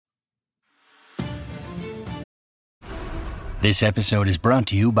This episode is brought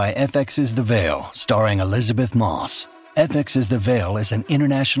to you by FX's The Veil, starring Elizabeth Moss. FX's The Veil is an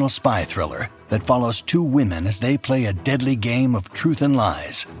international spy thriller that follows two women as they play a deadly game of truth and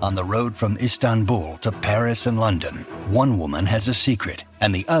lies on the road from Istanbul to Paris and London. One woman has a secret,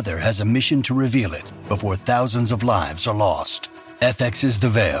 and the other has a mission to reveal it before thousands of lives are lost. FX's The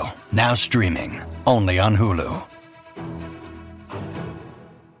Veil, now streaming, only on Hulu.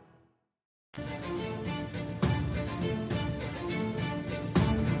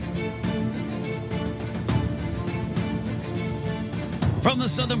 From the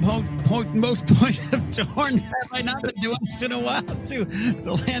southernmost point of Torn, have I not been doing this in a while, to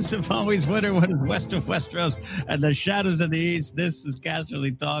the lands of always winter, what is west of Westeros, and the shadows of the east. This is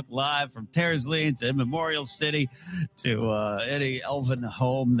Casterly Talk, live from Terrasley to Immemorial City to any elven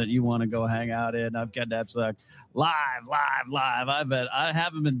home that you want to go hang out in. I've got Napzok live. I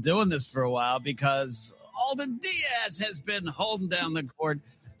haven't been doing this for a while because Alden Diaz has been holding down the court,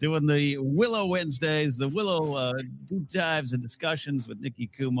 doing the Willow Wednesdays, the Willow deep dives and discussions with Nikki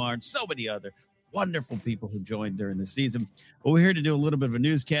Kumar and so many other wonderful people who joined during the season. But we're here to do a little bit of a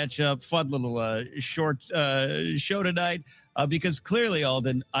news catch-up, fun little short show tonight, because clearly,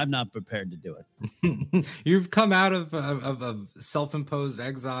 Alden, I'm not prepared to do it. You've come out of self-imposed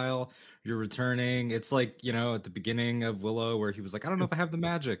exile. You're returning. It's like, you know, at the beginning of Willow where he was like, I don't know if I have the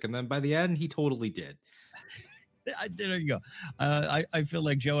magic. And then by the end, he totally did. There you go. I feel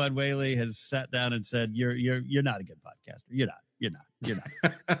like Joanne Whaley has sat down and said, "You're not a good podcaster. You're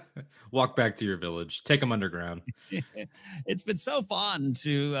not. Walk back to your village. Take them underground." It's been so fun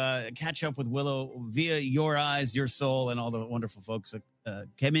to catch up with Willow via your eyes, your soul, and all the wonderful folks that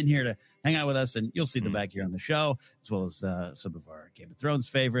came in here to hang out with us. And you'll see them back here on the show, as well as some of our Game of Thrones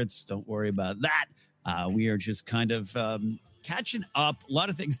favorites. Don't worry about that. We are just kind of catching up. A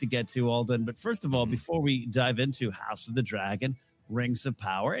lot of things to get to, Alden. But first of all, before we dive into House of the Dragon, Rings of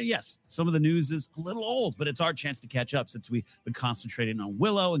Power, and yes, some of the news is a little old, but it's our chance to catch up since we've been concentrating on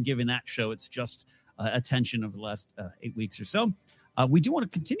Willow and giving that show its just attention over the last 8 weeks or so. We do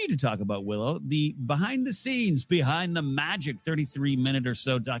want to continue to talk about Willow, the behind the scenes, behind the magic 33-minute or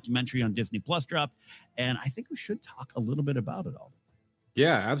so documentary on Disney Plus dropped. And I think we should talk a little bit about it, Alden.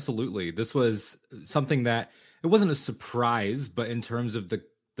 Yeah, absolutely. This was something that it wasn't a surprise, but in terms of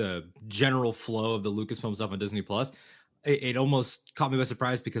the general flow of the Lucasfilm stuff on Disney Plus, it almost caught me by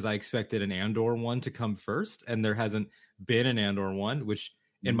surprise because I expected an Andor one to come first, and there hasn't been an Andor one, which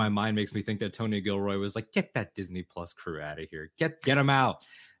in my mind makes me think that Tony Gilroy was like, "Get that Disney Plus crew out of here, get them out."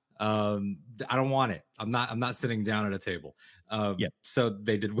 I don't want it. I'm not sitting down at a table. So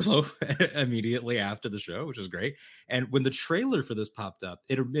they did Willow immediately after the show, which is great. And when the trailer for this popped up,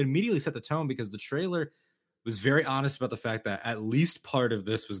 it immediately set the tone because the trailer was very honest about the fact that at least part of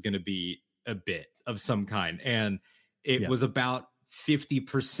this was going to be a bit of some kind. And it was about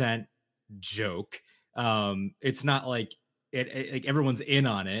 50% joke. It's not like like everyone's in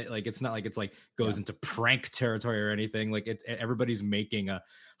on it. Like, it's not like it's like goes into prank territory or anything. Like everybody's making a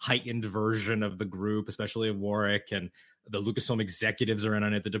heightened version of the group, especially of Warwick, and the Lucasfilm executives are in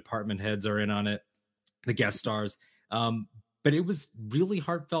on it. The department heads are in on it, the guest stars. But it was really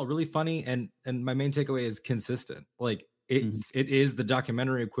heartfelt, really funny. And my main takeaway is consistent. Like it is the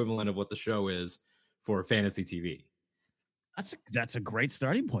documentary equivalent of what the show is for fantasy TV. That's a great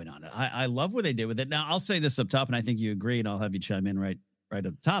starting point on it. I love what they did with it. Now, I'll say this up top, and I think you agree, and I'll have you chime in right at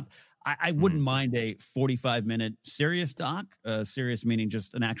the top. I wouldn't mind a 45-minute serious doc, serious meaning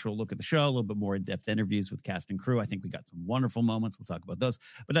just an actual look at the show, a little bit more in-depth interviews with cast and crew. I think we got some wonderful moments. We'll talk about those.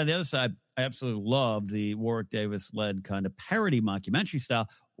 But on the other side, I absolutely loved the Warwick Davis-led kind of parody mockumentary style.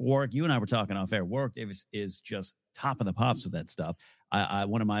 Warwick, you and I were talking off air. Warwick Davis is just top of the pops with that stuff.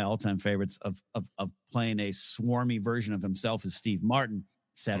 One of my all-time favorites of playing a swarmy version of himself is Steve Martin,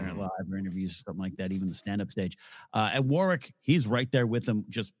 Saturday Night Live or interviews, something like that, even the stand-up stage. At Warwick, he's right there with him,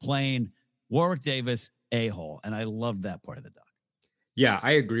 just playing Warwick Davis a-hole, and I love that part of the doc. Yeah,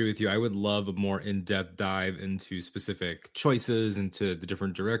 I agree with you. I would love a more in-depth dive into specific choices, into the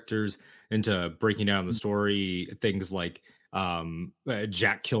different directors, into breaking down the story, things like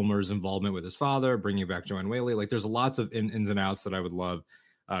Jack Kilmer's involvement with his father, bringing back Joanne Whaley. Like, there's lots of ins and outs that I would love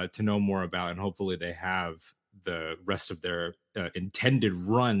to know more about, and hopefully they have the rest of their intended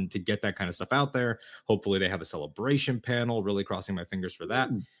run to get that kind of stuff out there. Hopefully they have a celebration panel, really crossing my fingers for that.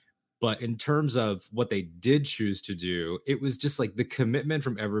 But in terms of what they did choose to do, it was just like the commitment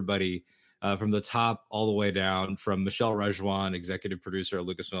from everybody, from the top all the way down, from Michelle Rejwan, executive producer at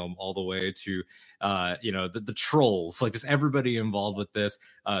Lucasfilm, all the way to, the trolls, like just everybody involved with this,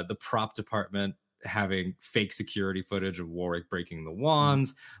 the prop department. having fake security footage of Warwick breaking the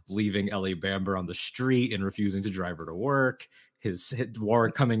wands, leaving Ellie Bamber on the street and refusing to drive her to work. His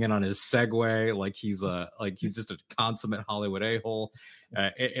Warwick coming in on his Segway like he's just a consummate Hollywood a-hole.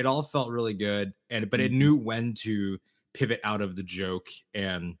 It all felt really good, but it knew when to pivot out of the joke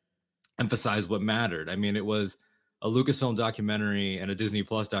and emphasize what mattered. I mean, it was a Lucasfilm documentary and a Disney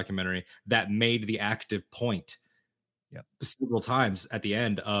Plus documentary that made the active point several times at the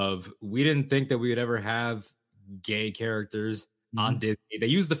end of, we didn't think that we would ever have gay characters on Disney. They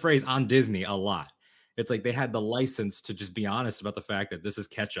use the phrase on Disney a lot. It's like they had the license to just be honest about the fact that this is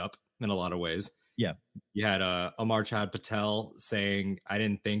catch up in a lot of ways. Yeah. You had Amar Chad Patel saying, I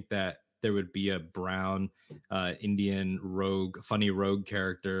didn't think that there would be a brown Indian funny rogue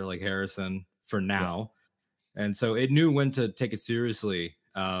character like Harrison for now. Yeah. And so it knew when to take it seriously.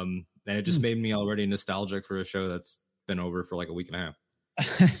 And it just made me already nostalgic for a show that's been over for like a week and a half.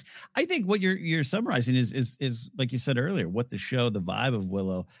 I think what you're summarizing is like you said earlier, what the vibe of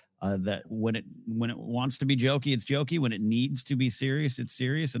Willow, that when it wants to be jokey, it's jokey. When it needs to be serious, it's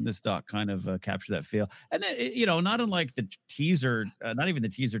serious. And this doc kind of captured that feel. And then, not unlike the teaser, not even the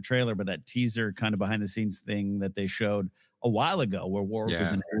teaser trailer, but that teaser kind of behind the scenes thing that they showed a while ago where Warwick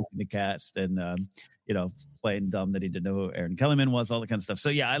was in the cast and, playing dumb that he didn't know who Aaron Kellyman was, all that kind of stuff. So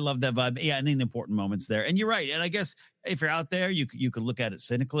yeah, I love that vibe. Yeah, I think the important moments there. And you're right. And I guess if you're out there, you could look at it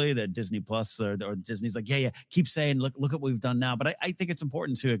cynically that Disney Plus or Disney's like, keep saying, look at what we've done now. But I think it's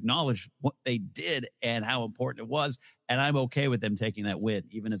important to acknowledge what they did and how important it was. And I'm okay with them taking that win,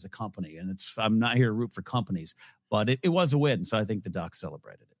 even as a company. And I'm not here to root for companies, but it was a win. So I think the doc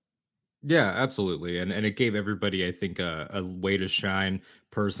celebrated it. Yeah, absolutely. And it gave everybody, I think, a way to shine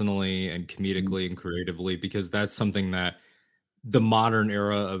personally and comedically and creatively, because that's something that the modern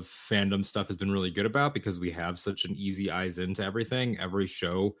era of fandom stuff has been really good about, because we have such an easy eyes into everything. Every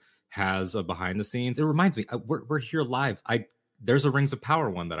show has a behind the scenes. It reminds me, we're here live. There's a Rings of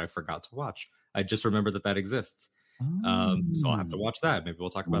Power one that I forgot to watch. I just remembered that exists. So I'll have to watch that. Maybe we'll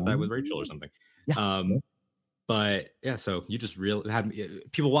talk about that with Rachel or something. Yeah. But yeah, so you just had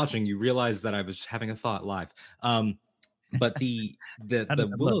people watching, you realize that I was having a thought live. But the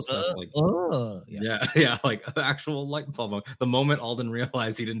Willow stuff, like like the actual light bulb moment, the moment Alden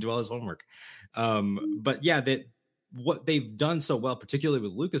realized he didn't do all his homework. But yeah, that what they've done so well, particularly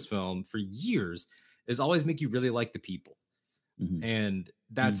with Lucasfilm for years, is always make you really like the people. And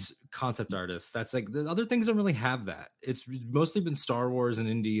that's concept artists. That's like the other things don't really have that. It's mostly been Star Wars and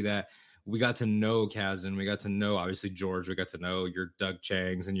indie that we got to know Kasdan. We got to know, obviously, George. We got to know your Doug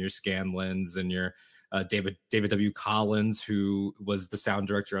Changs and your Scanlons and your David W. Collins, who was the sound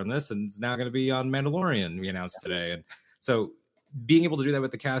director on this and is now going to be on Mandalorian, we announced today. And so being able to do that with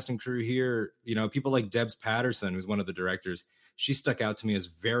the cast and crew here, people like Debs Patterson, who's one of the directors, she stuck out to me as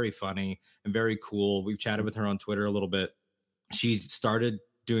very funny and very cool. We've chatted with her on Twitter a little bit. She started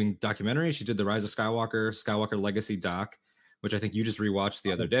doing documentaries. She did the Rise of Skywalker Legacy doc, which I think you just rewatched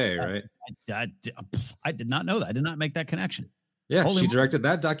the other day, right? I did not know that. I did not make that connection. Yeah, she directed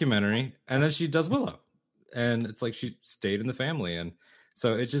that documentary, and then she does Willow, and it's like she stayed in the family, and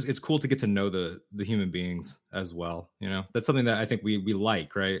so it's cool to get to know the human beings as well. That's something that I think we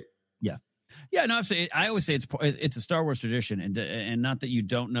like, right? Yeah, no, I always say it's a Star Wars tradition, and not that you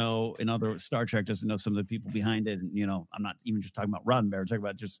don't know. In other Star Trek doesn't know some of the people behind it. And I'm not even just talking about Roddenberry. I'm talking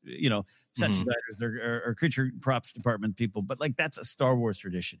about just set designers or creature props department people. But like that's a Star Wars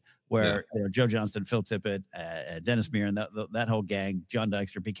tradition where Joe Johnston, Phil Tippett, Dennis Muir, and that whole gang, John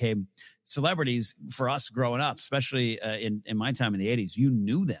Dykstra, became celebrities for us growing up, especially in my time in the 80s. You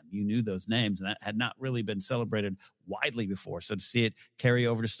knew them, you knew those names, and that had not really been celebrated widely before. So to see it carry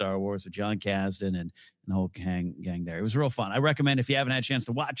over to Star Wars with John Kasdan and the whole gang there, it was real fun. I recommend, if you haven't had a chance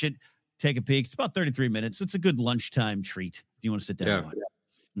to watch it, take a peek. It's about 33 minutes. It's a good lunchtime treat if you want to sit down and watch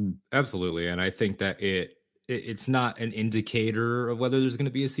it. Absolutely. And I think that it's not an indicator of whether there's going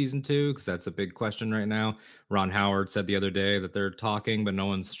to be a season 2, because that's a big question right now. Ron Howard said the other day that they're talking, but no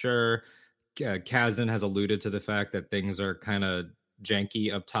one's sure. Kasdan has alluded to the fact that things are kind of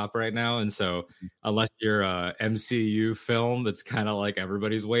janky up top right now, and so unless you're a MCU film, that's kind of like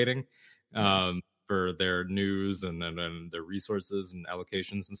everybody's waiting for their news and their resources and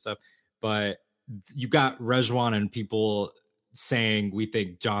allocations and stuff. But you got Rejwan and people saying we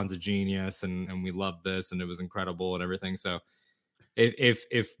think John's a genius and we love this and it was incredible and everything. So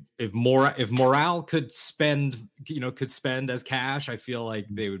if morale could spend as cash, I feel like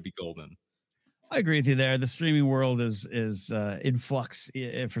they would be golden. I agree with you there. The streaming world is in flux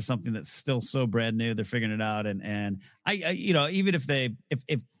for something that's still so brand new. They're figuring it out, and I even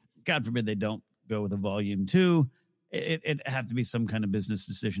if God forbid they don't go with a volume 2, it have to be some kind of business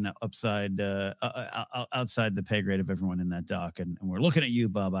decision outside the pay grade of everyone in that dock. And we're looking at you,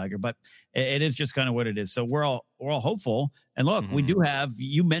 Bob Iger, but it is just kind of what it is. So we're all hopeful. And look, we do have,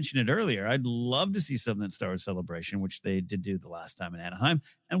 you mentioned it earlier, I'd love to see something at Star Wars Celebration, which they did do the last time in Anaheim.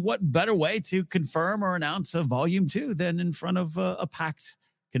 And what better way to confirm or announce a volume 2 than in front of a packed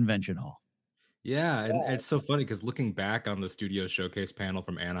convention hall? Yeah, and it's so funny because looking back on the studio showcase panel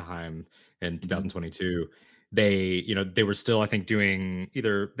from Anaheim in 2022, they were still, I think, doing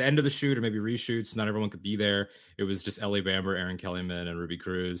either the end of the shoot or maybe reshoots. Not everyone could be there. It was just Ellie Bamber, Aaron Kellyman, and Ruby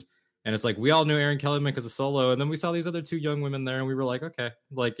Cruz. And it's like, we all knew Aaron Kellyman because of Solo. And then we saw these other 2 young women there and we were like, okay,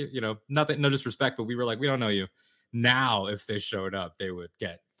 like, nothing, no disrespect, but we were like, we don't know you. Now, if they showed up, they would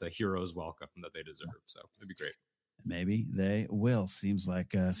get the hero's welcome that they deserve. So it'd be great. Maybe they will. Seems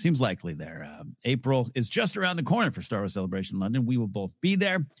likely there. April is just around the corner for Star Wars Celebration London. We will both be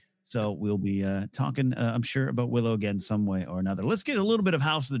there. So we'll be talking, I'm sure, about Willow again some way or another. Let's get a little bit of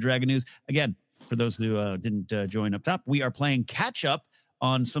House of the Dragon news. Again, for those who didn't join up top, we are playing catch up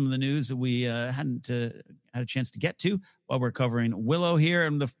on some of the news that we hadn't had a chance to get to while we're covering Willow here.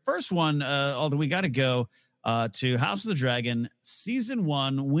 And the first one, although we got to go to House of the Dragon, season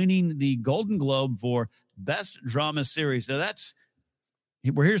 1, winning the Golden Globe for Best Drama Series. So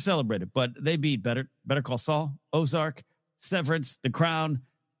we're here to celebrate it, but they beat Better Call Saul, Ozark, Severance, The Crown,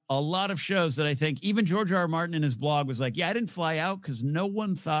 a lot of shows that I think even George R.R. Martin in his blog was like, yeah, I didn't fly out because no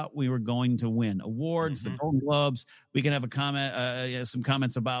one thought we were going to win awards, the Golden Globes. We can have a comment, some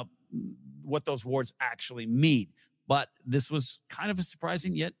comments about what those awards actually mean. But this was kind of a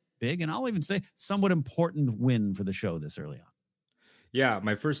surprising yet big, and I'll even say somewhat important win for the show this early on. Yeah,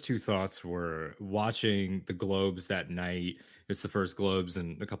 my first 2 thoughts were watching the Globes that night. It's the first Globes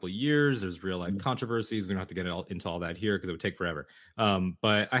in a couple of years. There's real life controversies. We don't have to get into all that here because it would take forever.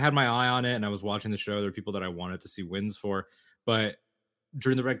 But I had my eye on it and I was watching the show. There were people that I wanted to see wins for. But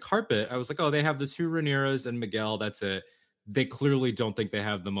during the red carpet, I was like, oh, they have the 2 Rhaenyras and Miguel. That's it. They clearly don't think they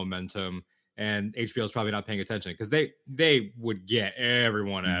have the momentum. And HBO is probably not paying attention because they would get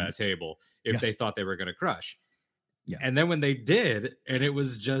everyone at a table if they thought they were going to crush. Yeah. And then when they did, and it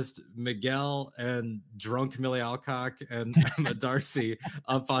was just Miguel and drunk Millie Alcock and Emma Darcy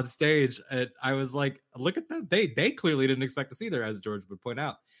up on stage, and I was like, look at them. They clearly didn't expect to see there, as George would point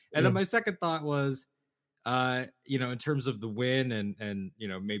out. And then my second thought was, in terms of the win and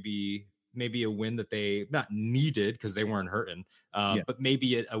maybe a win that they not needed because they weren't hurting, but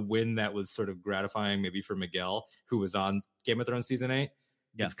maybe a win that was sort of gratifying maybe for Miguel, who was on Game of Thrones season 8.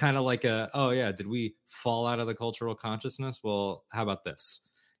 Yeah. It's kind of like did we fall out of the cultural consciousness? Well, how about this?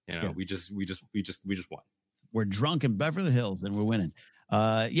 We just won. We're drunk in Beverly Hills and we're winning.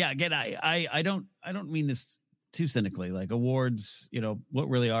 Again, I don't mean this too cynically. Like awards, what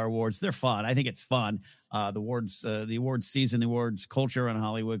really are awards? They're fun. I think it's fun. The awards season, the awards culture in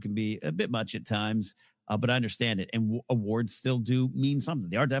Hollywood can be a bit much at times, but I understand it. And awards still do mean something.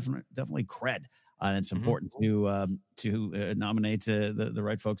 They are definitely cred. And it's important to nominate the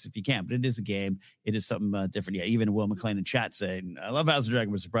right folks if you can. But it is a game. It is something different. Yeah, even Will McLean in chat saying, I love House of the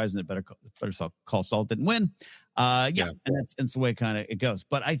Dragon. Was surprising that Better Call Saul didn't win. And that's the way kind of it goes.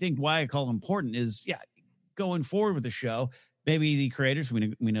 But I think why I call it important is, going forward with the show, maybe the creators, we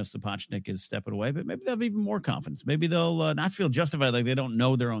know Sapochnik is stepping away, but maybe they'll have even more confidence. Maybe they'll not feel justified like they don't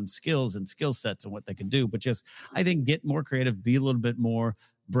know their own skills and skill sets and what they can do, but just, I think, get more creative, be a little bit more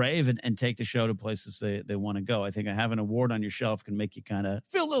brave and take the show to places they want to go. I think having an award on your shelf can make you kind of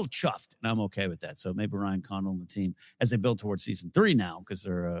feel a little chuffed, and I'm okay with that. So maybe Ryan Condal and the team, as they build towards season 3 now, because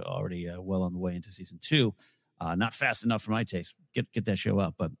they're already well on the way into season 2, not fast enough for my taste, get that show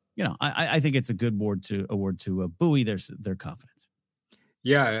up. But, I think it's a good award to buoy their confidence.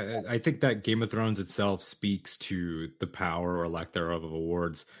 Yeah, I think that Game of Thrones itself speaks to the power or lack thereof of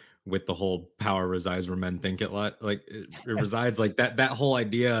awards, with the whole power resides where men think it resides. Like that whole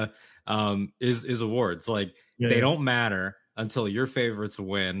idea is awards. Like they don't matter until your favorites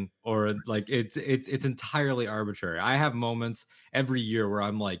win, or like it's entirely arbitrary. I have moments every year where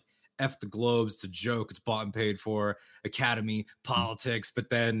I'm like, F the Globes, to joke, it's bought and paid for, Academy, politics,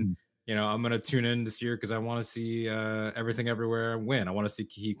 but then I'm going to tune in this year because I want to see Everything Everywhere win. I want to see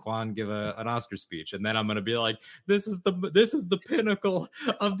Ke Huy Quan give an Oscar speech. And then I'm going to be like, this is the pinnacle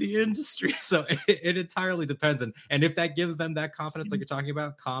of the industry. So it entirely depends. And if that gives them that confidence, like you're talking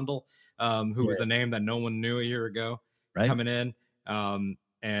about, Condal, who was a name that no one knew a year ago, coming in.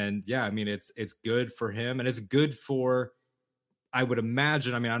 It's good for him, and it's good for, I would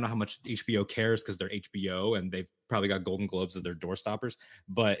imagine, I don't know how much HBO cares because they're HBO and they've probably got Golden Globes as their door stoppers,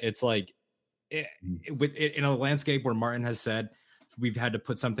 but it's like in a landscape where Martin has said, we've had to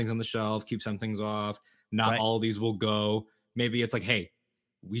put some things on the shelf, keep some things off. Not all of these will go. Maybe it's like, hey,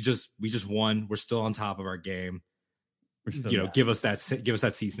 we just won. We're still on top of our game. Give us that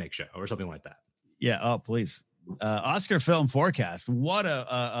Sea Snake show or something like that. Yeah. Oh, please. Oscar film forecast. What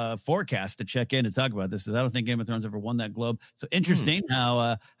a forecast to check in and talk about this. I don't think Game of Thrones ever won that Globe. So interesting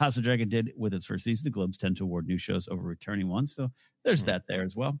how House of Dragon did with its first season. The Globes tend to award new shows over returning ones. So there's that there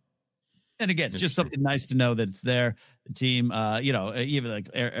as well. And again, it's just something nice to know that it's there. The team, even like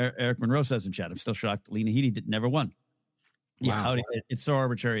Eric Monroe says in chat, I'm still shocked Lena Headey never won. Wow. Yeah, it's so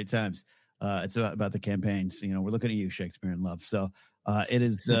arbitrary at times. It's about the campaigns. We're looking at you, Shakespeare in Love. So it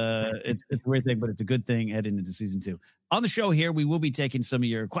is it's a weird thing, but it's a good thing heading into season 2. On the show here, we will be taking some of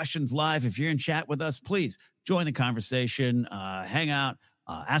your questions live. If you're in chat with us, please join the conversation, hang out,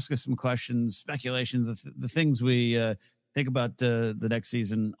 ask us some questions, speculations, the things we think about the next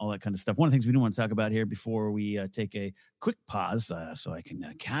season, all that kind of stuff. One of the things we do want to talk about here before we take a quick pause so I can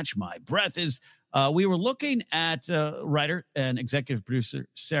catch my breath is we were looking at writer and executive producer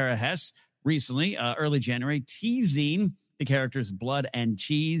Sarah Hess recently, early January, teasing the characters Blood and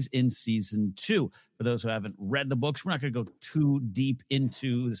Cheese in season 2. For those who haven't read the books, we're not going to go too deep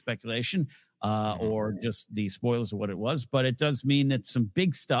into the speculation or just the spoilers of what it was, but it does mean that some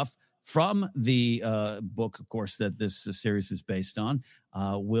big stuff from the book, of course, that this series is based on,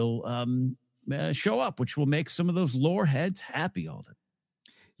 will show up, which will make some of those lore heads happy, Alden.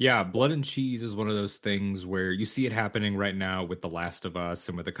 Yeah, Blood and Cheese is one of those things where you see it happening right now with The Last of Us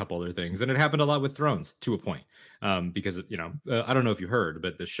and with a couple other things. And it happened a lot with Thrones to a point because, I don't know if you heard,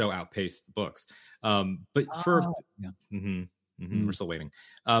 but the show outpaced the books. We're still waiting.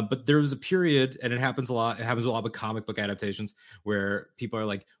 But there was a period, and it happens a lot. It happens a lot with comic book adaptations where people are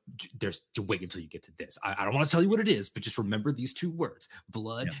like, wait until you get to this. I don't want to tell you what it is, but just remember these 2 words,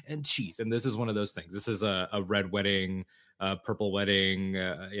 blood and cheese. And this is one of those things. This is a red wedding, purple wedding,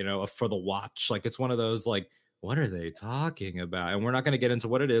 for the watch. Like, it's one of those, like, what are they talking about? And we're not going to get into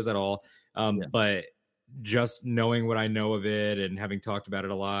what it is at all. But just knowing what I know of it and having talked about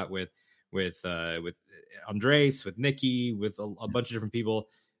it a lot with Andres, with Nikki, with a bunch of different people,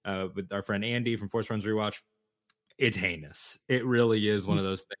 with our friend Andy from Force Friends Rewatch, it's heinous. It really is one of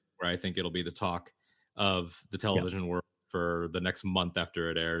those things where I think it'll be the talk of the television world for the next month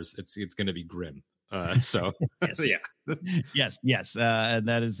after it airs. It's going to be grim. Yes. And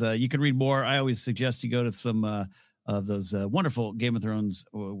that is, you can read more. I always suggest you go to some of those wonderful Game of Thrones,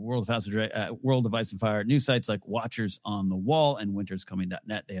 World of Ice and Fire news sites like Watchers on the Wall and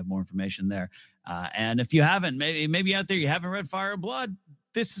winterscoming.net. They have more information there. And if you haven't, maybe out there you haven't read Fire and Blood,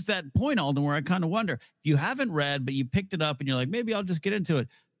 this is that point, Alden, where I kind of wonder, if you haven't read, but you picked it up and you're like, maybe I'll just get into it.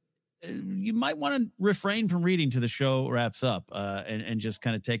 You might want to refrain from reading till the show wraps up and just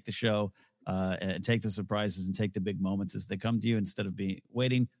kind of take the show and take the surprises and take the big moments as they come to you instead of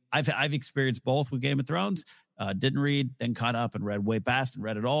waiting. I've experienced both with Game of Thrones. Didn't read, then caught up and read way past and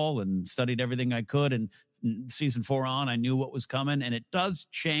read it all and studied everything I could. And season 4 on, I knew what was coming, and it does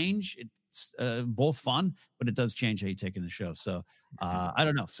change. It's both fun, but it does change how you take in the show. So I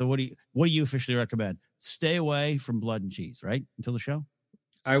don't know. So what do you officially recommend? Stay away from Blood and Cheese, right? Until the show?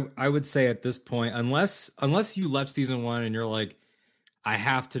 I would say at this point, unless you left season 1 and you're like, I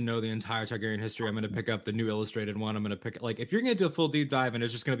have to know the entire Targaryen history, I'm going to pick up the new illustrated one. I'm going to pick, like, if you're going to do a full deep dive and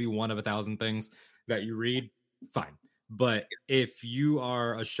it's just going to be one of 1,000 things that you read, fine. But if you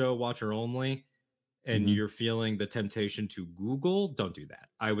are a show watcher only and you're feeling the temptation to Google, don't do that.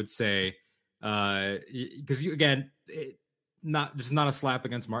 I would say, because not a slap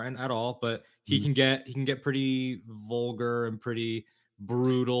against Martin at all, but he can get pretty vulgar and pretty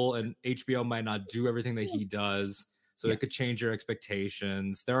brutal, and HBO might not do everything that he does. So it could change your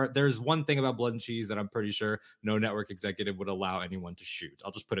expectations. There's one thing about Blood and Cheese that I'm pretty sure no network executive would allow anyone to shoot.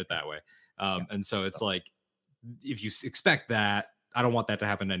 I'll just put it that way. And so it's like, if you expect that, I don't want that to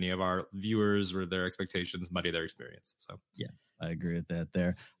happen to any of our viewers or their expectations muddy their experience. So yeah, I agree with that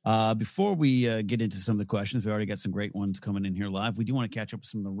there. Before we get into some of the questions, we already got some great ones coming in here live. We do want to catch up with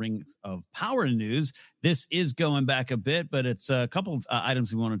some of the Rings of Power news. This is going back a bit, but it's a couple of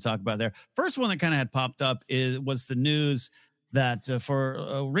items we want to talk about there. First one that kind of had popped up was the news that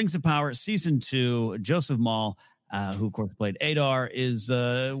for Rings of Power Season 2, Joseph Mawle, who of course played Adar, is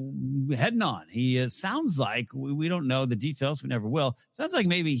heading on. He sounds like, we don't know the details, we never will. Sounds like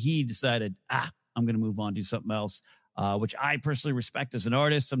maybe he decided, I'm going to move on, do something else. Which I personally respect as an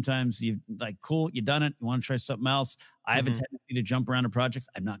artist. Sometimes you like, cool, you done it. You want to try something else. I have a tendency to jump around a project.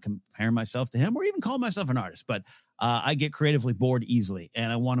 I'm not comparing myself to him or even call myself an artist, but I get creatively bored easily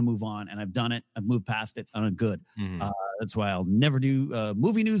and I want to move on, and I've done it. I've moved past it. I'm good. That's why I'll never do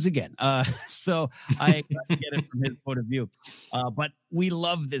movie news again. So I get it from his point of view. But we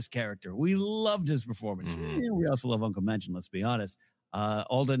love this character. We loved his performance. We also love Uncle Mention, let's be honest.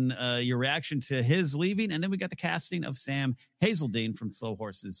 Alden, your reaction to his leaving, and then we got the casting of Sam Hazeldine from Slow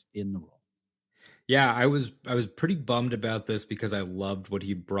Horses in the role. Yeah, I was pretty bummed about this because I loved what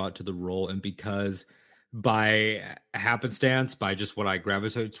he brought to the role, and because by happenstance, by just what I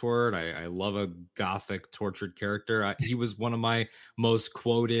gravitate toward, I love a gothic tortured character. He was one of my most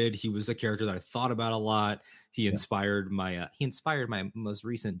quoted. He was a character that I thought about a lot. He inspired my most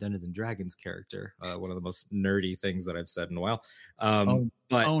recent Dungeons and Dragons character. One of the most nerdy things that I've said in a while.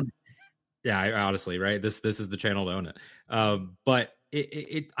 But yeah, honestly, right. This is the channel to own it. But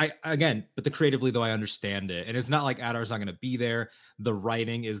but the creatively though, I understand it, and it's not like Adar's not going to be there. The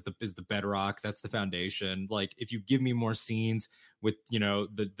writing is the bedrock. That's the foundation. Like, if you give me more scenes with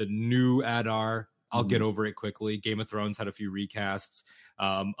the new Adar, I'll get over it quickly. Game of Thrones had a few recasts.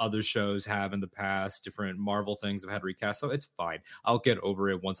 Other shows have in the past. Different Marvel things have had recasts, so it's fine. I'll get over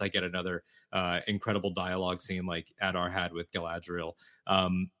it once I get another incredible dialogue scene like Adar had with Galadriel.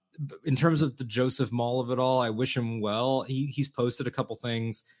 In terms of the Joseph Mall of it all, I wish him well. He's posted a couple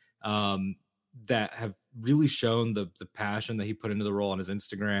things that have really shown the passion that he put into the role on his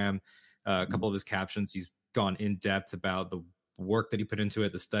Instagram. A couple of his captions, he's gone in depth about the work that he put into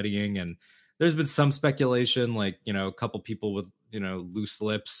it, the studying, and there's been some speculation, like, a couple people with, loose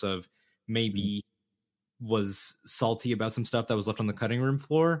lips of maybe was salty about some stuff that was left on the cutting room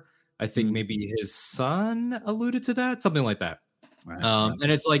floor. I think maybe his son alluded to that, something like that. Right.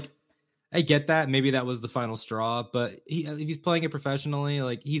 And it's like, I get that. Maybe that was the final straw, but if he's playing it professionally,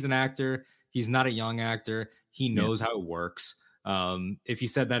 like, he's an actor. He's not a young actor. He knows how it works. If he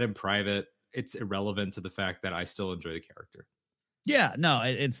said that in private, it's irrelevant to the fact that I still enjoy the character. Yeah, no,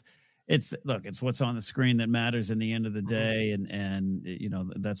 it's what's on the screen that matters in the end of the day. And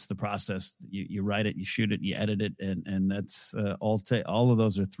that's the process. You write it, you shoot it, you edit it. And that's all of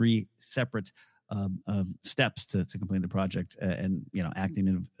those are three separate steps to complete the project, and acting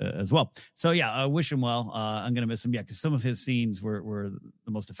in, as well. So yeah, I wish him well. I'm gonna miss him, because some of his scenes were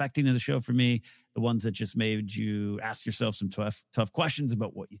the most affecting in the show for me, the ones that just made you ask yourself some tough questions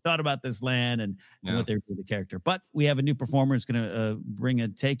about what you thought about this land and what they're doing to the character. But we have a new performer who's gonna bring a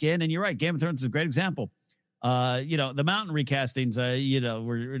take in, and you're right, Game of Thrones is a great example. The Mountain recastings,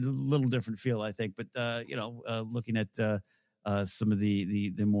 were a little different feel, I think, but looking at some of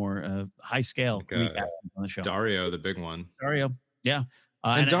the more high scale on the show. Dario, the big one. Dario, yeah.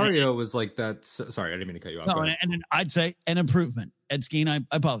 And Dario was like that. Sorry, I didn't mean to cut you off. No, and I'd say an improvement. Ed Skeen, I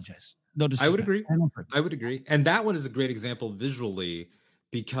apologize. No, I would agree. And that one is a great example visually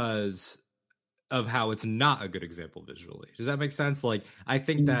because of how it's not a good example visually. Does that make sense? Like, I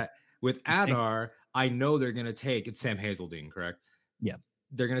think that with Adar, I know they're going to take, it's Sam Hazeldine, correct? Yeah.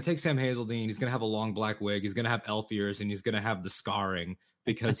 They're going to take Sam Hazeldine. He's going to have a long black wig. He's going to have elf ears, and he's going to have the scarring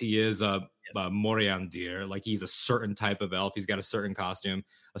because he is a Moriandir. Like, he's a certain type of elf. He's got a certain costume,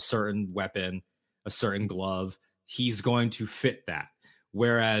 a certain weapon, a certain glove. He's going to fit that.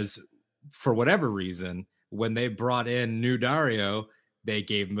 Whereas, for whatever reason, when they brought in new Dario, they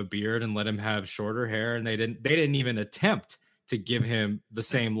gave him a beard and let him have shorter hair, and they didn't even attempt to give him the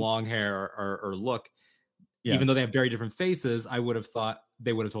same long hair or look. Yeah. Even though they have very different faces, I would have thought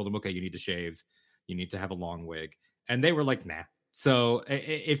they would have told him, okay, you need to shave, you need to have a long wig. And they were like, nah. So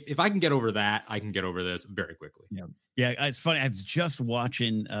if I can get over that, I can get over this very quickly. Yeah. It's funny. I was just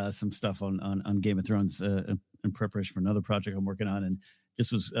watching some stuff on Game of Thrones in preparation for another project I'm working on, and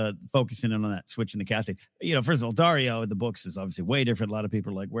just was focusing in on that, switching the casting. First of all, Dario in the books is obviously way different. A lot of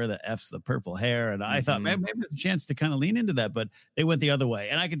people are like, where the F's the purple hair? And I thought, maybe there's a chance to kind of lean into that, but they went the other way.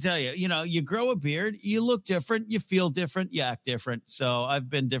 And I can tell you, you grow a beard, you look different, you feel different, you act different. So I've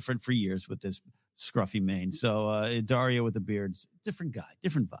been different for years with this scruffy mane. So Dario with the beard, different guy,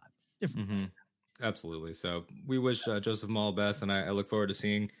 different vibe, different. Absolutely. So we wish Joseph Mall best, and I look forward to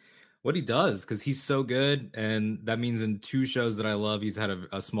seeing what he does, because he's so good, and that means in 2 shows that I love, he's had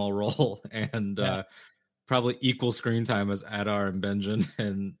a small role and probably equal screen time as Adar and Benjen.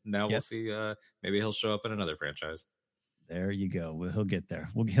 And now we'll see. Maybe he'll show up in another franchise. There you go. Well, he'll get there.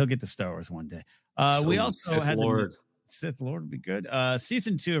 He'll get to Star Wars one day. We also Sith had Lord. Sith Lord would be good.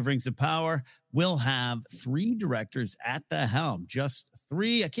 Season 2 of Rings of Power will have 3 directors at the helm. Just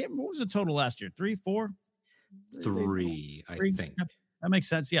 3. I can't remember, what was the total last year? 3, 4? 3, I think. That makes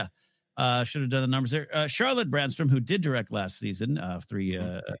sense. Yeah. Should have done the numbers there. Charlotte Brandstrom, who did direct last season, 3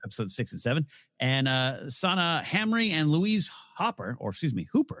 episodes 6 and 7, and Sana Hamry and Louise Hooper,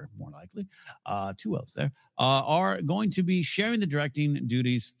 more likely, 2 L's there, are going to be sharing the directing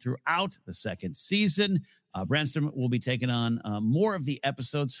duties throughout the second season. Branstrom will be taking on more of the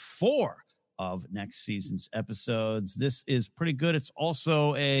episodes 4 of next season's episodes. This is pretty good. It's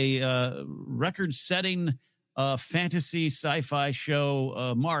also a record-setting fantasy sci-fi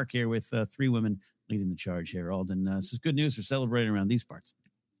show mark here with 3 women leading the charge here, Alden. This is good news for celebrating around these parts.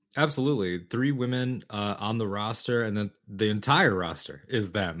 Absolutely. 3 women on the roster, and then the entire roster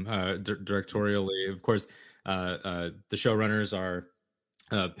is them directorially. Of course, the showrunners are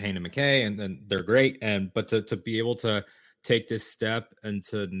Payne and McKay, and then they're great. But to be able to take this step and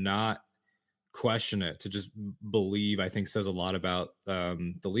to not question it, to just believe, I think says a lot about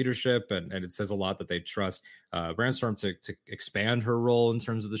the leadership, and it says a lot that they trust Branstrom to expand her role in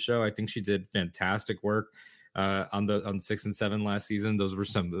terms of the show. I think she did fantastic work on 6 and 7 last season. Those were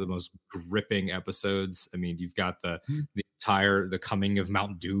some of the most gripping episodes. I mean, you've got the coming of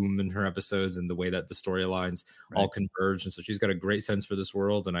Mount Doom in her episodes, and the way that the storylines all converge. And so she's got a great sense for this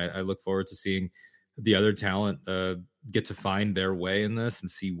world, and I look forward to seeing the other talent get to find their way in this and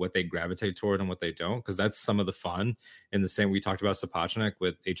see what they gravitate toward and what they don't, because that's some of the fun. In the same, we talked about Sapochnik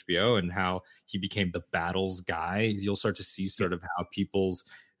with HBO and how he became the battles guy. You'll start to see sort of how people's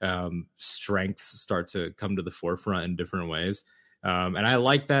strengths start to come to the forefront in different ways. And I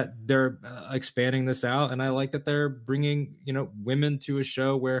like that they're expanding this out, and I like that they're bringing, women to a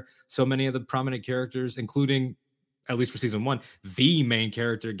show where so many of the prominent characters, including, at least for season 1, the main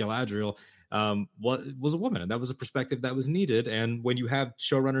character Galadriel, was a woman, and that was a perspective that was needed. And when you have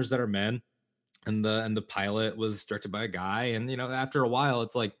showrunners that are men, and the pilot was directed by a guy, and after a while,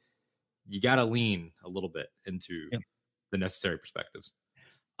 it's like you got to lean a little bit into the necessary perspectives.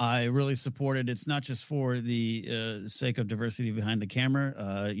 I really support it. It's not just for the sake of diversity behind the camera,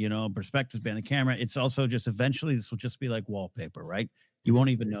 perspectives behind the camera. It's also just eventually this will just be like wallpaper, right? You won't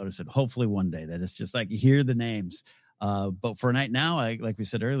even notice it. Hopefully one day that it's just like you hear the names. But for right now, like we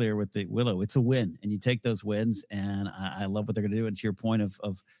said earlier with the Willow, it's a win, and you take those wins, and I love what they're going to do. And to your point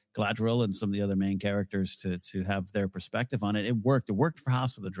of Galadriel and some of the other main characters to have their perspective on it, it worked. It worked for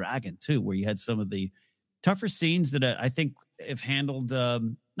House of the Dragon too, where you had some of the tougher scenes that I think if handled,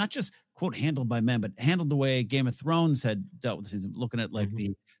 not just quote handled by men, but handled the way Game of Thrones had dealt with things. Looking at like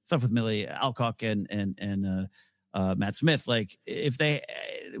the stuff with Millie Alcock and Matt Smith, like if they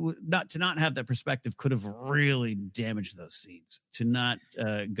not have that perspective could have really damaged those scenes. To not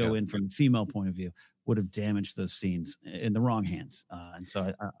go in from a female point of view would have damaged those scenes in the wrong hands. And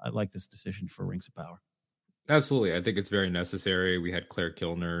so I like this decision for Rings of Power. Absolutely. I think it's very necessary. We had Claire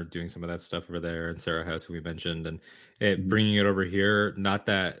Kilner doing some of that stuff over there, and Sarah Hess, who we mentioned, and bringing it over here. Not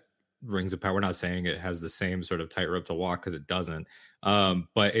that Rings of Power, we're not saying it has the same sort of tightrope to walk, because it doesn't.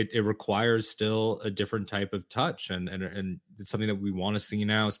 But it requires still a different type of touch, and it's something that we want to see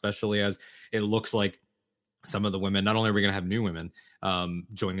now, especially as it looks like some of the women, not only are we going to have new women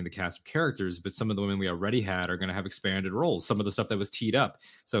joining the cast of characters, but some of the women we already had are going to have expanded roles. Some of the stuff that was teed up.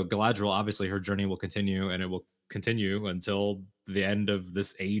 So Galadriel, obviously her journey will continue, and it will continue until the end of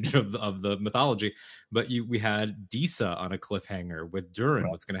this age of the mythology. But we had Disa on a cliffhanger with Durin.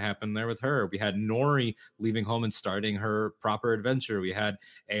 Right. What's going to happen there with her? We had Nori leaving home and starting her proper adventure. We had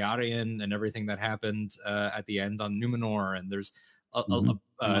Eärien and everything that happened at the end on Numenor. And there's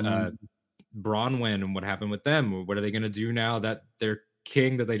Bronwyn and what happened with them. What are they going to do now that their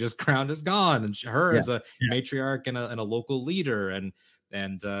king that they just crowned is gone, and her as a matriarch and a local leader, and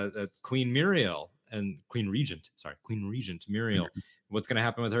Queen Regent Muriel. What's going to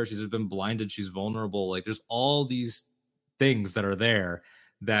happen with her? She's been blinded. She's vulnerable. Like there's all these things that are there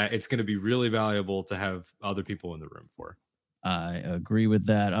that it's going to be really valuable to have other people in the room for. I agree with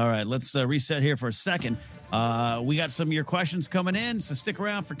that. All right, let's reset here for a second. We got some of your questions coming in, so stick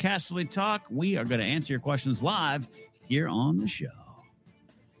around for Casterly Talk. We are going to answer your questions live here on the show.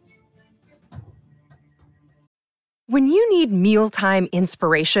 When you need mealtime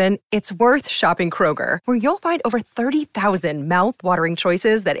inspiration, it's worth shopping Kroger, where you'll find over 30,000 mouth-watering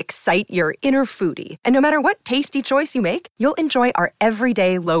choices that excite your inner foodie. And no matter what tasty choice you make, you'll enjoy our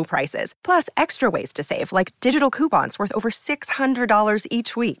everyday low prices, plus extra ways to save, like digital coupons worth over $600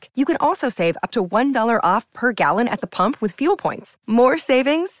 each week. You can also save up to $1 off per gallon at the pump with fuel points. More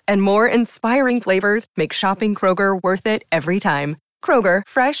savings and more inspiring flavors make shopping Kroger worth it every time. Kroger,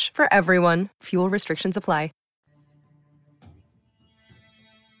 fresh for everyone. Fuel restrictions apply.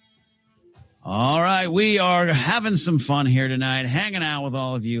 All right, we are having some fun here tonight, hanging out with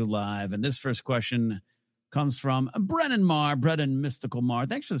all of you live. And this first question comes from Brennan Marr, Brennan Mystical Marr.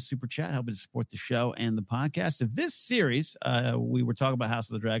 Thanks for the super chat, helping to support the show and the podcast. If this series, we were talking about House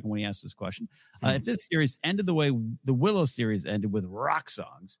of the Dragon when he asked this question, if this series ended the way the Willow series ended with rock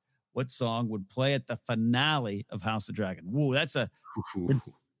songs, what song would play at the finale of House of the Dragon? Whoa, we're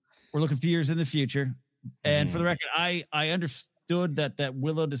looking for years in the future. And for the record, I understood that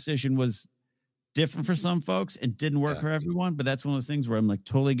Willow decision was different for some folks and didn't work for everyone. But that's one of those things where I'm like,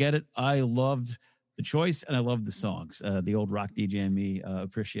 totally get it. I loved the choice and I loved the songs. The old rock DJ and me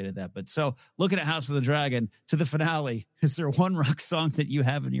appreciated that. But so looking at House of the Dragon to the finale, is there one rock song that you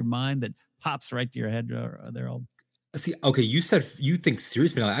have in your mind that pops right to your head? They're all. See, okay, you said you think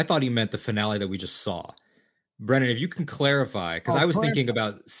series finale. I thought he meant the finale that we just saw. Brennan, if you can clarify, because I was thinking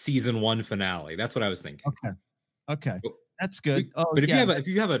about season 1 finale. That's what I was thinking. Okay, that's good. But if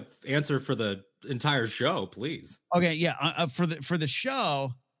you have an answer for the entire show, please. Okay, yeah. For the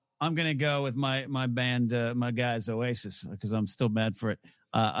show, I'm gonna go with my band, my guys, Oasis, because I'm still mad for it.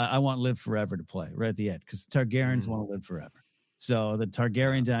 I want Live Forever to play right at the end because Targaryens want to live forever. So the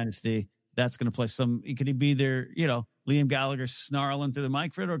Targaryen dynasty. That's going to play it could be either, Liam Gallagher snarling through the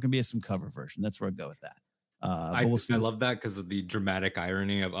mic for it, or it can be some cover version. That's where I'd go with that. I love that because of the dramatic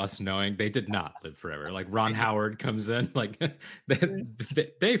irony of us knowing they did not live forever. Like Ron Howard comes in, like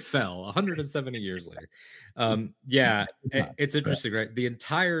they fell 170 years later. It's interesting, right? The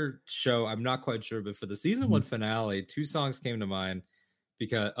entire show, I'm not quite sure, but for the season 1 finale, 2 songs came to mind.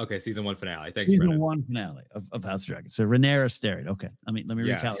 Because season 1 finale. Thanks, season Brennan. 1 finale of House of Dragon. So Rhaenyra Sterried. Okay, let me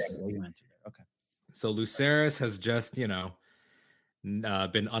recalibrate what you meant to there. Okay. So Lucerys has just been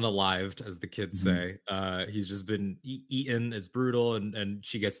unalived, as the kids say. He's just been eaten. It's brutal, and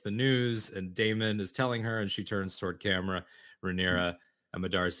she gets the news, and Daemon is telling her, and she turns toward camera. Rhaenyra, Emma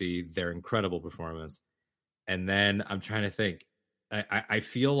Darcy, their incredible performance. And then I'm trying to think. I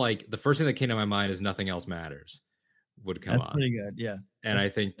feel like the first thing that came to my mind is Nothing Else Matters would come on. Pretty good, yeah. And I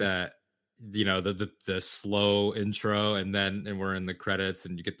think that the slow intro and we're in the credits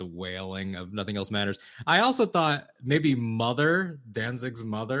and you get the wailing of Nothing Else Matters. I also thought maybe Mother, Danzig's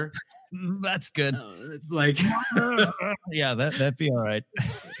Mother. That's good. Yeah, that'd be all right.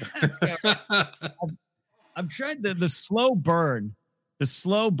 I'm trying the slow burn. The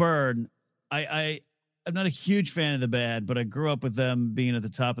slow burn. I'm not a huge fan of the band, but I grew up with them being at the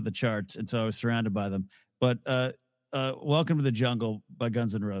top of the charts, and so I was surrounded by them. But Welcome to the Jungle by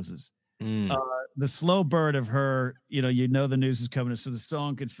Guns N' Roses. The slow burn of her, the news is coming, so the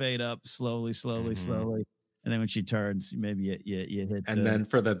song could fade up slowly. And then when she turns, maybe you hit. And then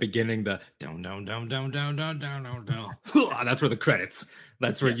for the beginning, the down. That's where the credits.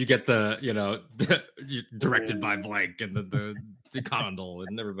 That's where you get the, directed by blank and the condole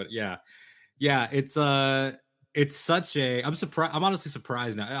and everybody. Yeah. It's such I'm surprised. I'm honestly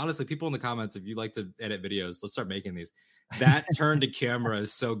surprised now. Honestly, people in the comments, if you like to edit videos, let's start making these. That turn to camera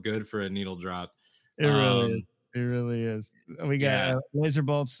is so good for a needle drop. It really is. We got Laser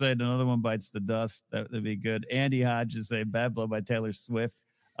Bolt said another one bites the dust. That'd be good. Andy Hodges say Bad Blood by Taylor Swift.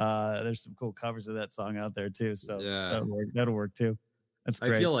 There's some cool covers of that song out there too. So that'll work too. That's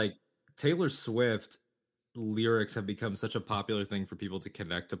great. I feel like Taylor Swift lyrics have become such a popular thing for people to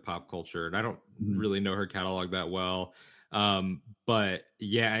connect to pop culture, and I don't really know her catalog that well, but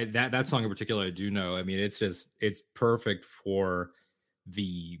yeah, that song in particular I do know. I mean, it's perfect for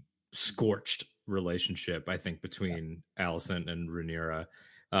the scorched relationship, I think, between Alicent and Rhaenyra,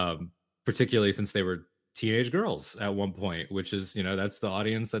 particularly since they were teenage girls at one point, which is, that's the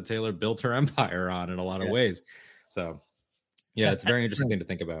audience that Taylor built her empire on in a lot of ways. So yeah, it's a very interesting thing to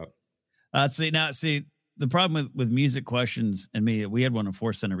think about. See, the problem with music questions and me, we had one on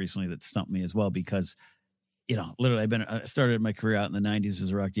Force Center recently that stumped me as well because, literally I started my career out in the 90s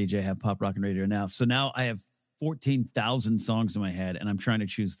as a rock DJ, have pop rock and radio now. So now I have 14,000 songs in my head and I'm trying to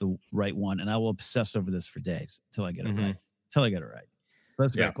choose the right one. And I will obsess over this for days until I get it right.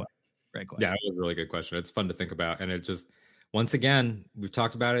 That's a great question. Great question. Yeah, it was a really good question. It's fun to think about. And it just, once again, we've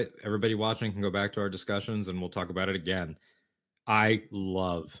talked about it. Everybody watching can go back to our discussions and we'll talk about it again. I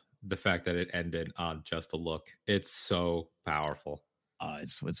love the fact that it ended on just a look. It's so powerful.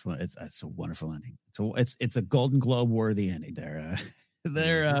 It's a wonderful ending. So it's a Golden Globe worthy ending there.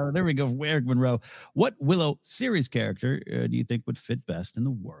 There we go. Eric Monroe. What Willow series character do you think would fit best in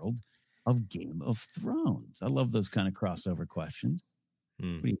the world of Game of Thrones? I love those kind of crossover questions.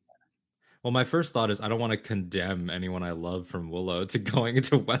 Well, my first thought is I don't want to condemn anyone I love from Willow to going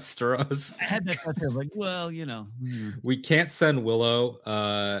into Westeros. I had that thought there, like, we can't send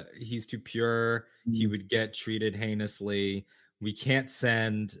Willow. He's too pure. He would get treated heinously. We can't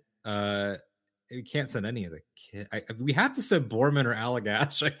send any of the kids. We have to send Borman or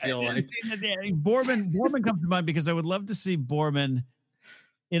Allagash. I feel like Borman comes to mind because I would love to see Borman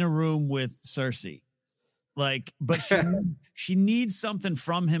in a room with Cersei. But she needs something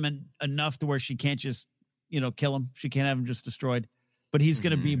from him enough to where she can't just, kill him. She can't have him just destroyed, but he's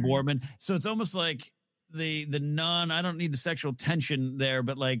going to be Borman. So it's almost like the nun. I don't need the sexual tension there,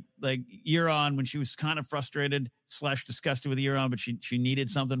 but like Euron when she was kind of frustrated / disgusted with Euron, but she needed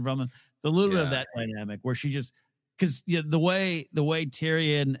something from him. So a little bit of that dynamic where she just because the way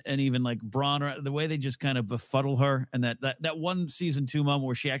Tyrion and even like Bronn, the way they just kind of befuddle her, and that one season 2 moment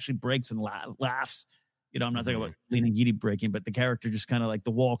where she actually breaks and laughs. You know, I'm not talking about Lena Headey breaking, but the character just kind of like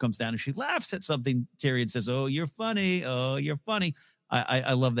the wall comes down and she laughs at something. Tyrion says, "Oh, you're funny. Oh, you're funny."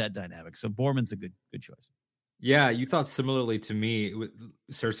 I love that dynamic. So Borman's a good choice. Yeah, you thought similarly to me.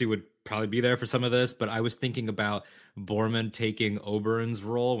 Cersei would probably be there for some of this, but I was thinking about Borman taking Oberyn's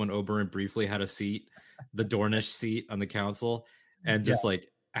role when Oberyn briefly had a seat, the Dornish seat on the council, and just like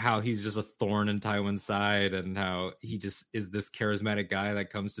how he's just a thorn in Tywin's side and how he just is this charismatic guy that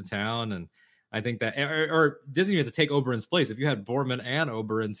comes to town. And I think that, or doesn't even have to take Oberyn's place. If you had Borman and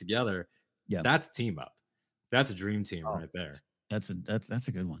Oberyn together, that's a team up. That's a dream team right there. That's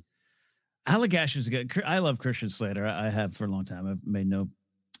a good one. Allagash is good. I love Christian Slater. I have for a long time. I've made no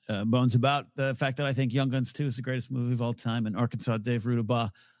bones about the fact that I think Young Guns 2 is the greatest movie of all time, and Arkansas Dave Rudabaugh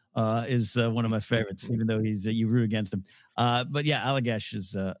is one of my favorites, even though he's you root against him. But yeah, Allagash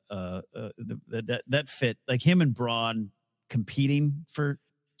is that fit, like him and Bronn competing for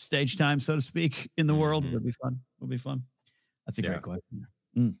stage time, so to speak, in the world would be fun. That's a great question.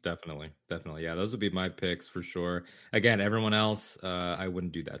 Definitely. Yeah, those would be my picks for sure. Again, everyone else, I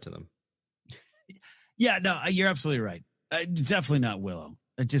wouldn't do that to them. Yeah, no, you're absolutely right. Definitely not Willow.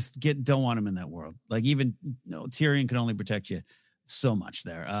 I just don't want him in that world. Like even Tyrion can only protect you so much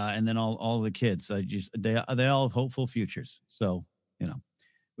there, and then all the kids. They all have hopeful futures. So we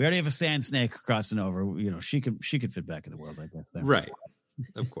already have a sand snake crossing over. She could fit back in the world like that. Right.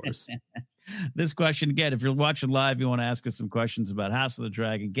 Of course. This question again, if you're watching live, you want to ask us some questions about House of the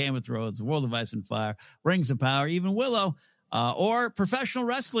Dragon, Game of Thrones, World of Ice and Fire, Rings of Power, even Willow, or professional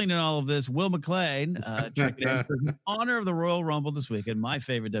wrestling and all of this. Will McLean, check it out. In honor of the Royal Rumble this weekend, my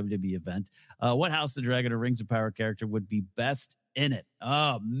favorite WWE event. What House of the Dragon or Rings of Power character would be best in it?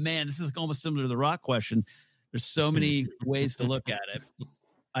 Oh man, this is almost similar to the Rock question. There's so many ways to look at it.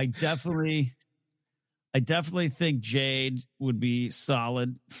 I definitely think Jade would be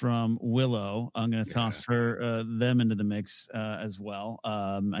solid from Willow. I'm going to toss them into the mix as well.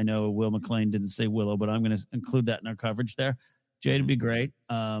 I know Will McLean didn't say Willow, but I'm going to include that in our coverage there. Jade would be great.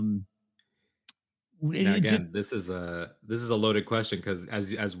 This is a loaded question because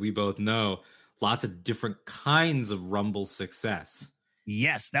as we both know, lots of different kinds of Rumble success.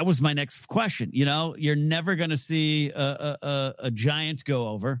 Yes, that was my next question. You're never going to see a giant go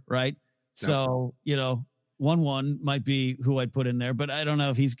over, right? So, 1-1 might be who I'd put in there, but I don't know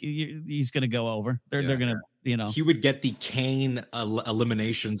if he's going to go over. They're going to, He would get the Kane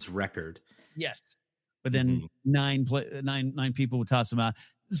eliminations record. Yes. But then nine people would toss him out.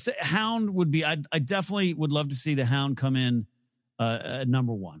 Hound would be, I definitely would love to see the Hound come in at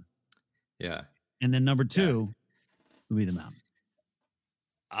number 1. Yeah. And then number 2 would be the Mountain.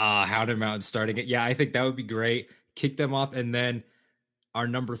 Hound and Mountain starting it. Yeah, I think that would be great. Kick them off. And then our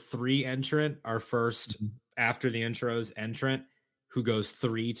number 3 entrant, our first after the intros entrant, who goes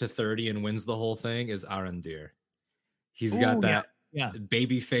 3-30 and wins the whole thing, is Arondir. He's got that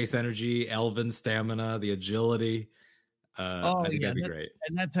baby face energy, elven stamina, the agility. I think that'd be great.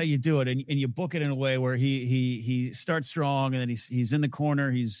 And that's how you do it. And you book it in a way where he starts strong, and then he's in the corner.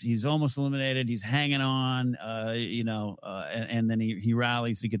 He's almost eliminated. He's hanging on, and then he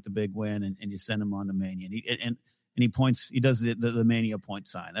rallies to get the big win, and you send him on to Mania. And he points. He does the Mania point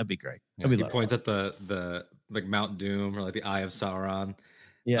sign. That'd be great. He points at the like Mount Doom or like the Eye of Sauron.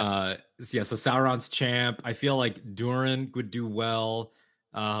 Yeah. So Sauron's champ. I feel like Durin would do well.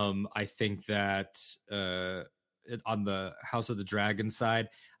 I think that on the House of the Dragon side,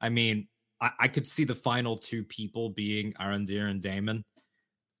 I mean, I could see the final 2 people being Arondir and Daemon.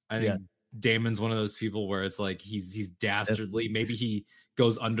 I think Daemon's one of those people where it's like he's dastardly. Maybe he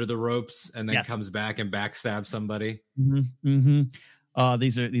goes under the ropes and then comes back and backstabs somebody.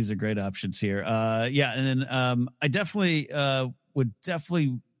 These are great options here. And then I definitely would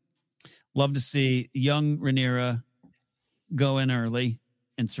love to see young Rhaenyra go in early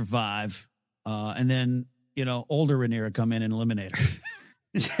and survive, and then older Rhaenyra come in and eliminate her.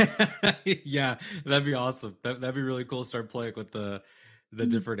 Yeah, that'd be awesome. That'd be really cool to start playing with the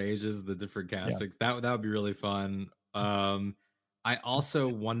different ages, the different castings. That would be really fun. I also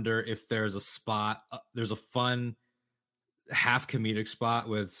wonder if there's a spot, there's a fun half comedic spot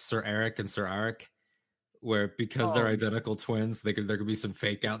with Sir Eric and Sir Arik, where because they're identical twins, there could be some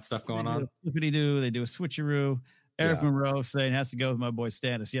fake out stuff going on. They do a switcheroo. Eric Monroe saying has to go with my boy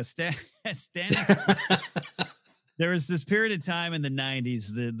Stannis. Yes, Stannis. There was this period of time in the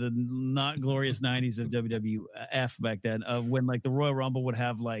 90s, the not glorious 90s of WWF back then, of when like the Royal Rumble would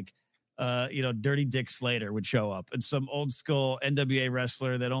have like, Dirty Dick Slater would show up, and some old school NWA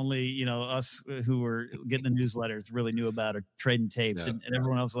wrestler that only, us who were getting the newsletters really knew about, or trading tapes, and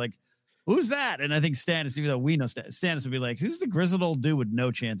everyone else was like, who's that? And I think Stannis, even though we know Stannis would be like, who's the grizzled old dude with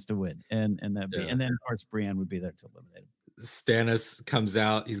no chance to win? And then of course Brienne would be there to eliminate him. Stannis comes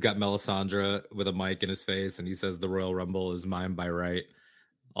out. He's got Melisandre with a mic in his face, and he says, "The Royal Rumble is mine by right.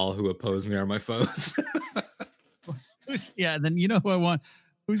 All who oppose me are my foes." Yeah, and then you know who I want?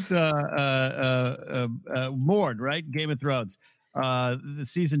 Who's Mord, right? Game of Thrones. The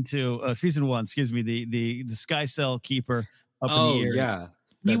season 1, excuse me. The Sky Cell keeper up in the air. Yeah.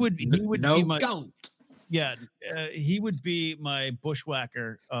 He would be my goat. Yeah, he would be my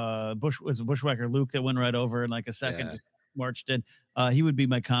bushwhacker. Was a bushwhacker Luke that went right over in like a second. Yeah. Marched in. He would be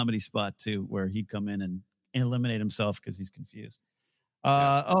my comedy spot too, where he'd come in and eliminate himself because he's confused.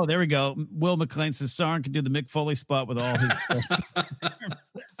 Oh, there we go. Will McLean says Sauron can do the Mick Foley spot with all his. That'd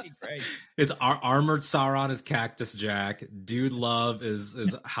be great. It's armored Sauron is Cactus Jack. Dude Love is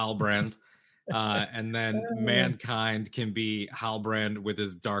Halbrand. And then Mankind can be Halbrand with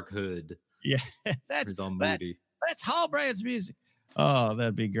his dark hood. Yeah, that's Halbrand's music. Oh,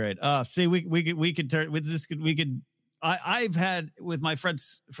 that'd be great. See, we could turn with this. We could. I've had with my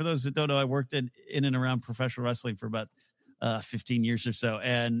friends. For those that don't know, I worked in and around professional wrestling for about 15 years or so,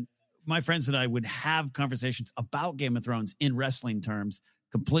 and my friends and I would have conversations about Game of Thrones in wrestling terms,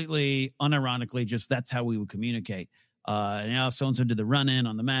 completely unironically. Just that's how we would communicate. So-and-so did the run-in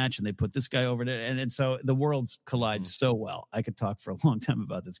on the match, and they put this guy over there. And so the worlds collide so well. I could talk for a long time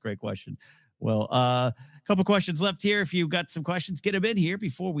about this. Great question. Well, a couple questions left here. If you've got some questions, get them in here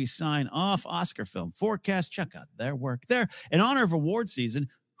before we sign off. Oscar Film Forecast, check out their work there. In honor of award season,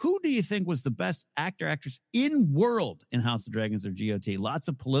 who do you think was the best actor, actress in world in House of Dragons or GOT? Lots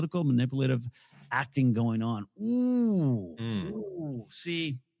of political, manipulative acting going on. Ooh,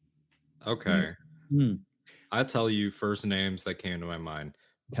 see. Okay. I'll tell you first names that came to my mind.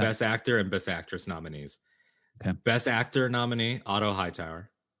 Okay. Best actor and best actress nominees. Okay. Best actor nominee, Otto Hightower.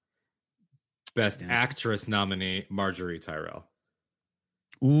 Best actress nominee, Marjorie Tyrell.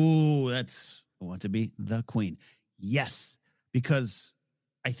 Ooh, I want to be the queen. Yes, because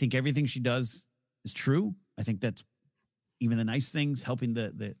I think everything she does is true. I think that's even the nice things, helping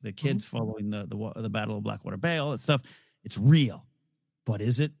the kids following the Battle of Blackwater Bay, all that stuff. It's real, but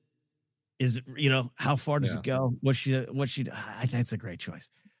is it? Is it, how far does it go? I think that's a great choice.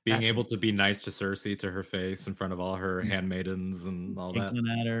 Being able to be nice to Cersei to her face in front of all her handmaidens and all that.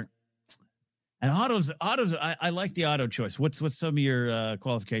 At her. And Otto's. I like the Otto choice. What's some of your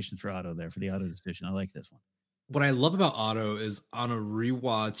qualifications for Otto there for the Otto decision? I like this one. What I love about Otto is on a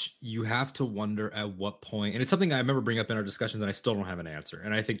rewatch, you have to wonder at what point, and it's something I remember bringing up in our discussions, and I still don't have an answer.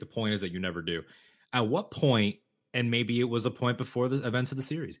 And I think the point is that you never do. At what point, and maybe it was a point before the events of the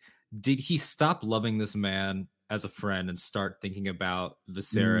series, did he stop loving this man as a friend and start thinking about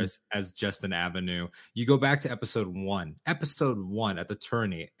Viserys as just an avenue? You go back to episode one at the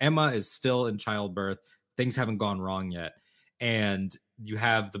tourney. Emma is still in childbirth. Things haven't gone wrong yet. And you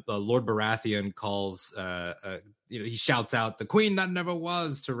have the Lord Baratheon calls, he shouts out, "The queen that never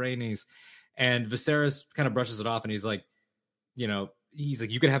was," to Rhaenys. And Viserys kind of brushes it off, and he's like,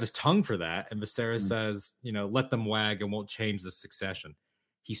 you could have his tongue for that. And Viserys says, let them wag and won't change the succession.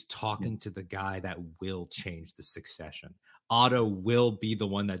 He's talking to the guy that will change the succession. Otto will be the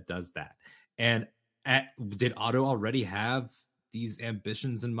one that does that. And did Otto already have these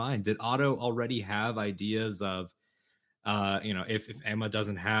ambitions in mind? Did Otto already have ideas of, if Emma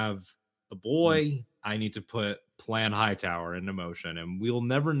doesn't have a boy, I need to put Plan Hightower into motion, and we'll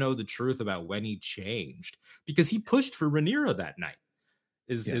never know the truth about when he changed because he pushed for Rhaenyra that night.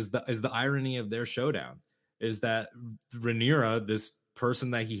 Is the irony of their showdown is that Rhaenyra, this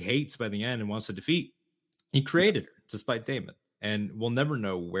person that he hates by the end and wants to defeat, he created her to spite Daemon, and we'll never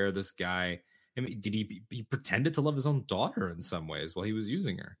know where this guy. I mean, did he pretended to love his own daughter in some ways while he was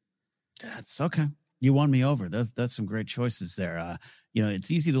using her? That's okay. You won me over. That's some great choices there.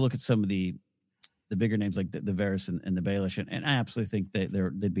 It's easy to look at some of the bigger names like the Varys and the Baelish, and I absolutely think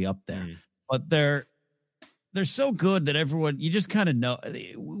they'd be up there. But they're so good that everyone, you just kind of know.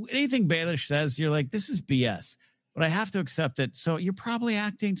 Anything Baelish says, you're like, this is BS. But I have to accept it. So you're probably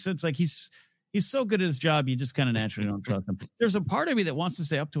acting. So it's like he's so good at his job, you just kind of naturally don't trust him. There's a part of me that wants to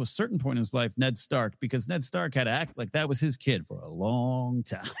say up to a certain point in his life, Ned Stark, because Ned Stark had to act like that was his kid for a long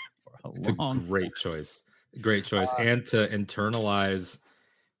time. It's a great choice. Great choice. And to internalize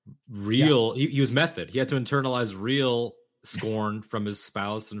real, he was method. He had to internalize real scorn from his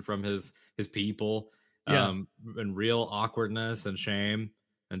spouse and from his people. and real awkwardness and shame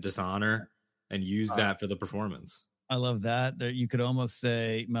and dishonor, and use that for the performance. I love that. You could almost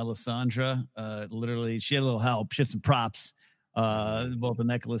say Melisandre. Literally, she had a little help. She had some props, both a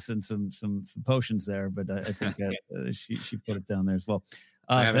necklace and some potions there. But I think she put it down there as well.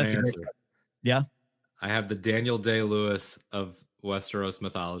 I have an answer. Yeah, I have the Daniel Day-Lewis of Westeros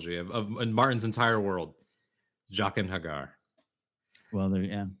mythology of Martin's entire world, Jaqen H'ghar. Well,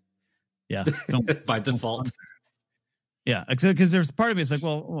 yeah. By default. Yeah, because there's part of me. It's like,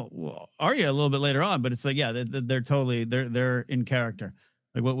 well, Arya a little bit later on, but it's like, yeah, they're totally they're in character.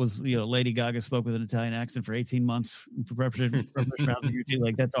 Like what was Lady Gaga spoke with an Italian accent for 18 months for preparation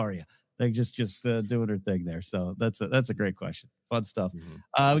like that's Arya. Like just doing her thing there. So that's a great question. Fun stuff.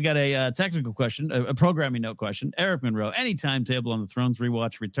 Mm-hmm. We got a technical question, a programming note question. Eric Monroe, any timetable on the Thrones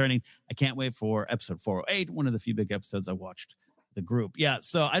rewatch returning? I can't wait for episode 408, one of the few big episodes I watched the group. Yeah,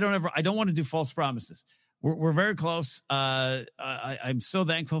 so I don't want to do false promises. We're very close. I'm so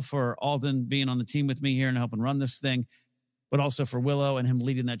thankful for Alden being on the team with me here and helping run this thing, but also for Willow and him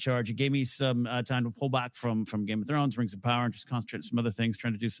leading that charge. It gave me some time to pull back from Game of Thrones, Rings of Power, and just concentrate on some other things,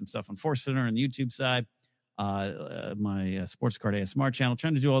 trying to do some stuff on Force Center and the YouTube side, my Sports Card ASMR channel,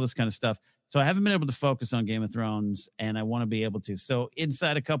 trying to do all this kind of stuff. So I haven't been able to focus on Game of Thrones, and I want to be able to. So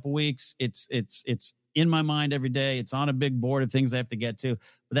inside a couple weeks, it's in my mind every day. It's on a big board of things I have to get to.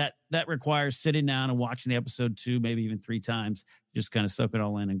 But that requires sitting down and watching the episode 2, maybe even 3 times, just kind of soak it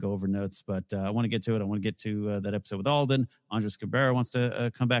all in and go over notes. But I want to get to it. I want to get to that episode with Alden. Andres Cabrera wants to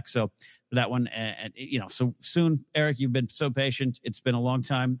come back. So for that one, so soon, Eric, you've been so patient. It's been a long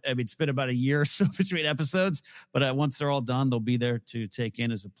time. I mean, it's been about a year or so between episodes, but once they're all done, they'll be there to take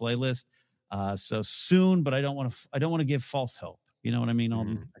in as a playlist. So soon, but I don't want to give false hope. You know what I mean,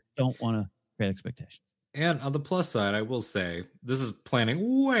 Alden? I don't want to create expectations. And on the plus side, I will say this is planning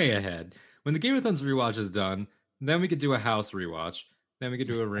way ahead. When the Game of Thrones rewatch is done, then we could do a House rewatch. Then we could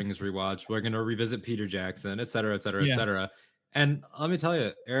do a Rings rewatch. We're going to revisit Peter Jackson, et cetera, et cetera, et cetera. And let me tell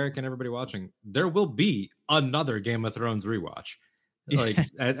you, Eric and everybody watching, there will be another Game of Thrones rewatch. Like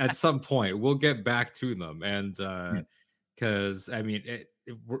at some point, we'll get back to them. And because I mean,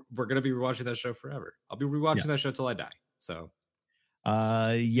 we're going to be rewatching that show forever. I'll be rewatching that show till I die. So.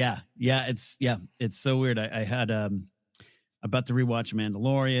 It's so weird. I had about to rewatch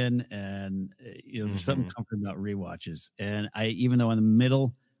Mandalorian, and there's something comforting about rewatches. And even though I'm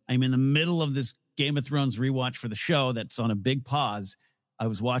in the middle of this Game of Thrones rewatch for the show that's on a big pause, I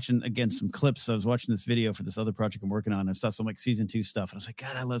was watching again some clips. I was watching this video for this other project I'm working on. I saw some like season 2 stuff, and I was like,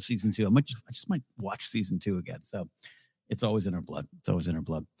 God, I love season 2. I just might watch season 2 again. So it's always in our blood.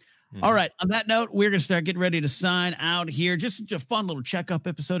 All right. On that note, we're going to start getting ready to sign out here. Just a fun little checkup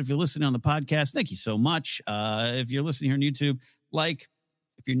episode. If you're listening on the podcast, thank you so much. If you're listening here on YouTube, if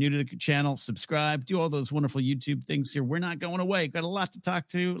you're new to the channel, subscribe, do all those wonderful YouTube things here. We're not going away. Got a lot to talk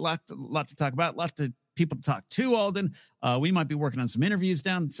to, lot to talk about, lots of people to talk to, Alden. We might be working on some interviews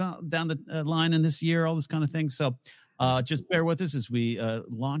down the line in this year, all this kind of thing. So just bear with us as we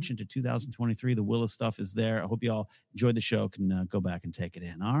launch into 2023. The Willow stuff is there. I hope you all enjoyed the show, can go back and take it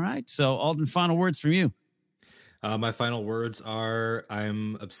in. All right. So Alden, final words from you. My final words are,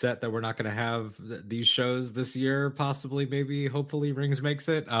 I'm upset that we're not going to have these shows this year, possibly, maybe, hopefully Rings makes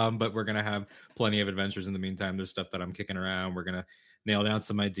it. But we're going to have plenty of adventures in the meantime. There's stuff that I'm kicking around. We're going to nail down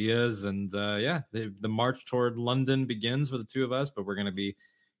some ideas. And the march toward London begins for the 2 of us, but we're going to be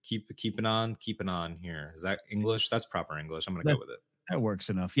keeping on here. Is that English? That's proper English. I'm going to go with it. That works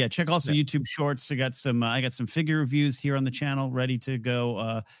enough. Yeah. Check also YouTube shorts. I got some figure reviews here on the channel ready to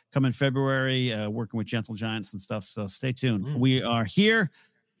go. Come in February, working with Gentle Giant, some stuff. So stay tuned. We are here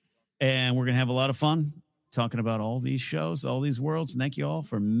and we're going to have a lot of fun talking about all these shows, all these worlds. And thank you all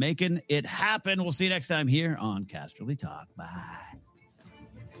for making it happen. We'll see you next time here on Casterly Talk. Bye.